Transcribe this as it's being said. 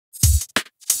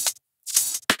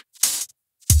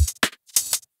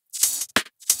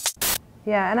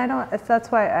Yeah, and I don't,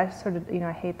 that's why I sort of,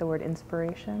 I hate the word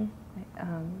inspiration,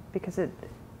 because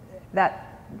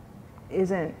that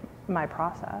isn't my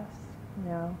process,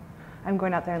 I'm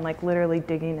going out there and like literally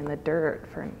digging in the dirt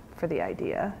for the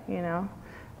idea,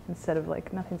 instead of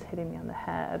like nothing's hitting me on the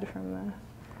head from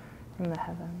the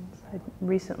heavens. I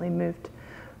recently moved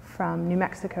from New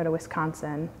Mexico to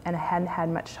Wisconsin, and I hadn't had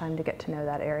much time to get to know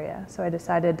that area. So I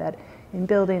decided that in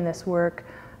building this work,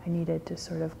 I needed to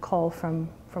sort of cull from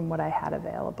what I had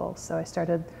available. So I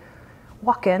started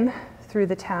walking through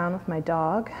the town with my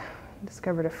dog,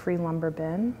 discovered a free lumber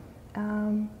bin.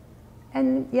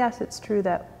 And yes, it's true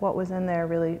that what was in there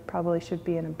really probably should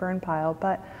be in a burn pile,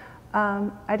 but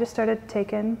I just started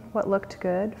taking what looked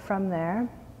good from there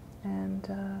and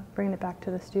bringing it back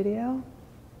to the studio,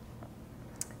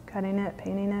 cutting it,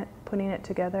 painting it, putting it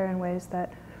together in ways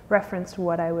that referenced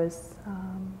what I was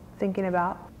thinking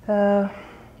about. The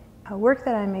work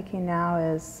that I'm making now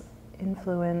is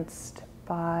influenced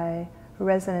by a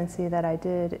residency that I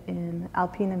did in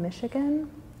Alpena, Michigan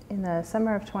in the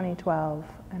summer of 2012,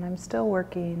 and I'm still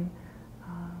working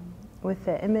with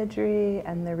the imagery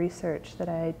and the research that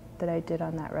I did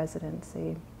on that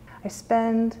residency. I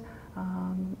spend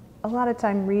a lot of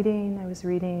time reading. I was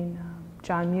reading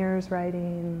John Muir's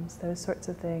writings, those sorts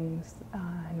of things,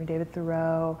 Henry David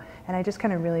Thoreau, and I just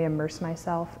kind of really immerse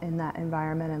myself in that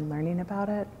environment and learning about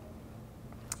it.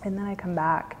 And then I come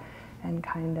back and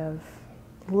kind of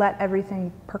let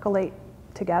everything percolate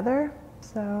together.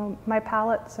 So my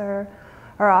palettes are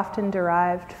often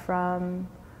derived from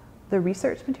the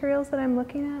research materials that I'm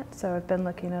looking at. So I've been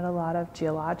looking at a lot of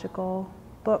geological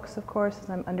books, of course, as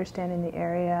I'm understanding the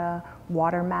area.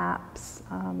 Water maps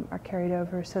are carried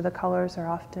over, so the colors are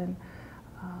often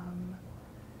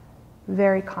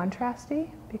very contrasty,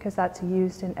 because that's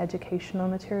used in educational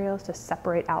materials to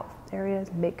separate out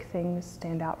areas, make things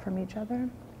stand out from each other.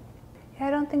 Yeah,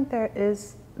 I don't think there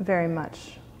is very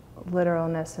much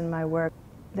literalness in my work.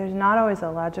 There's not always a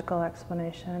logical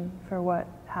explanation for what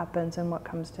happens and what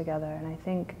comes together, and I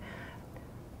think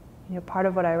part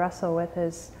of what I wrestle with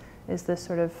is this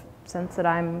sort of sense that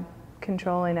I'm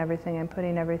controlling everything and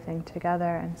putting everything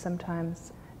together, and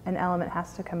sometimes an element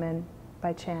has to come in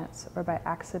by chance or by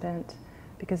accident,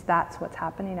 because that's what's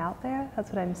happening out there. That's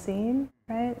what I'm seeing,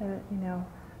 right?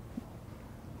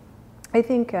 I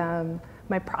think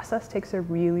my process takes a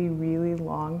really, really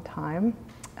long time.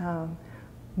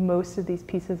 Most of these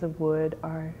pieces of wood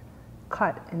are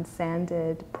cut and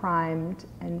sanded, primed,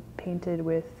 and painted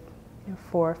with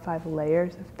 4 or 5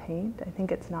 layers of paint. I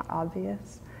think it's not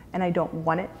obvious, and I don't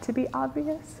want it to be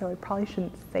obvious, so I probably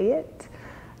shouldn't say it.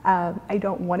 I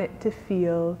don't want it to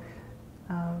feel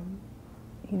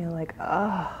like,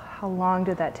 oh, how long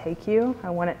did that take you? I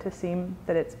want it to seem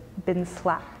that it's been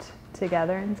slapped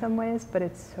together in some ways, but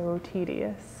it's so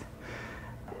tedious.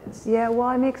 Yeah, well,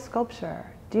 I make sculpture.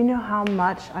 Do you know how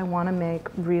much I want to make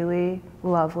really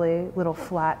lovely little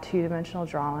flat 2-dimensional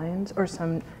drawings, or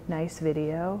some nice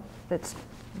video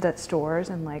that stores,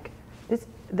 and like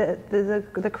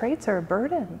the crates are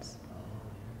burdens.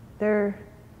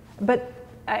 But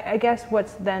I guess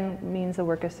what's then means the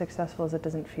work is successful is it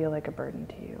doesn't feel like a burden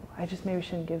to you. I just maybe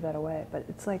shouldn't give that away, but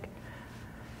it's like,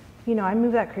 I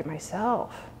move that crate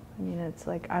myself. It's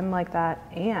like I'm like that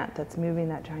ant that's moving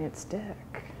that giant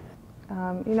stick.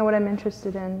 What I'm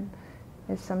interested in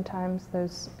is sometimes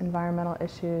those environmental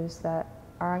issues that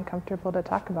are uncomfortable to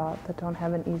talk about, that don't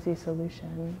have an easy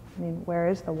solution. Where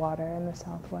is the water in the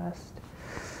Southwest?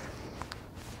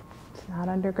 It's not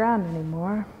underground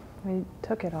anymore. We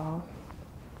took it all.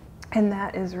 And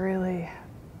that is really,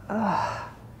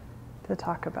 to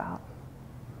talk about.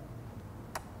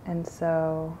 And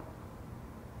so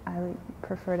I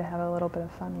prefer to have a little bit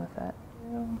of fun with it.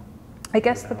 I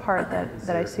guess the part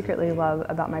that I secretly love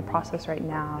about my process right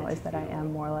now is that I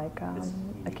am more like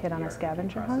a kid on a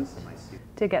scavenger hunt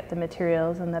to get the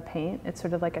materials and the paint. It's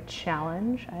sort of like a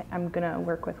challenge. I'm going to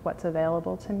work with what's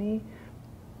available to me,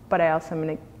 but I also am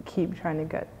going to keep trying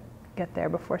to get there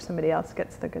before somebody else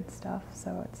gets the good stuff.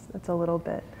 So it's a little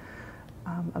bit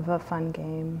of a fun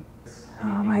game.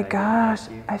 Oh my gosh,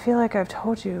 I feel like I've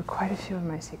told you quite a few of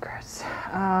my secrets.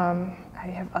 I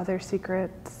have other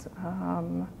secrets.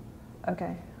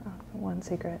 Okay, one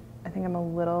secret. I think I'm a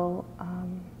little, I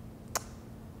don't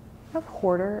know if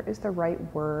hoarder is the right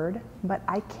word, but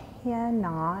I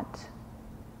cannot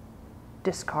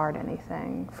discard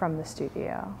anything from the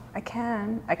studio. I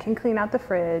can clean out the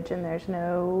fridge, and there's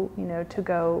no,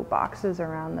 to-go boxes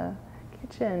around the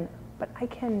kitchen, but I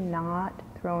cannot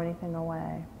throw anything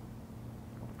away.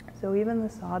 So even the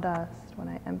sawdust, when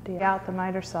I empty out the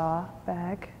miter saw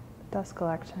bag, dust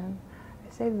collection,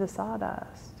 I save the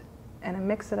sawdust. and I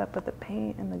mix it up with the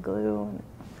paint and the glue,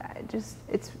 and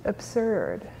it's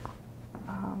absurd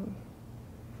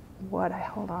what I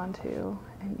hold on to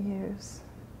and use.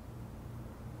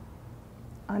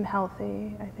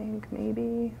 Unhealthy, I think,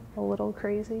 maybe, a little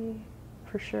crazy,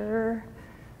 for sure.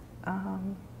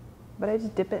 But I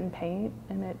just dip it in paint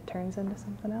and it turns into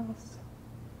something else.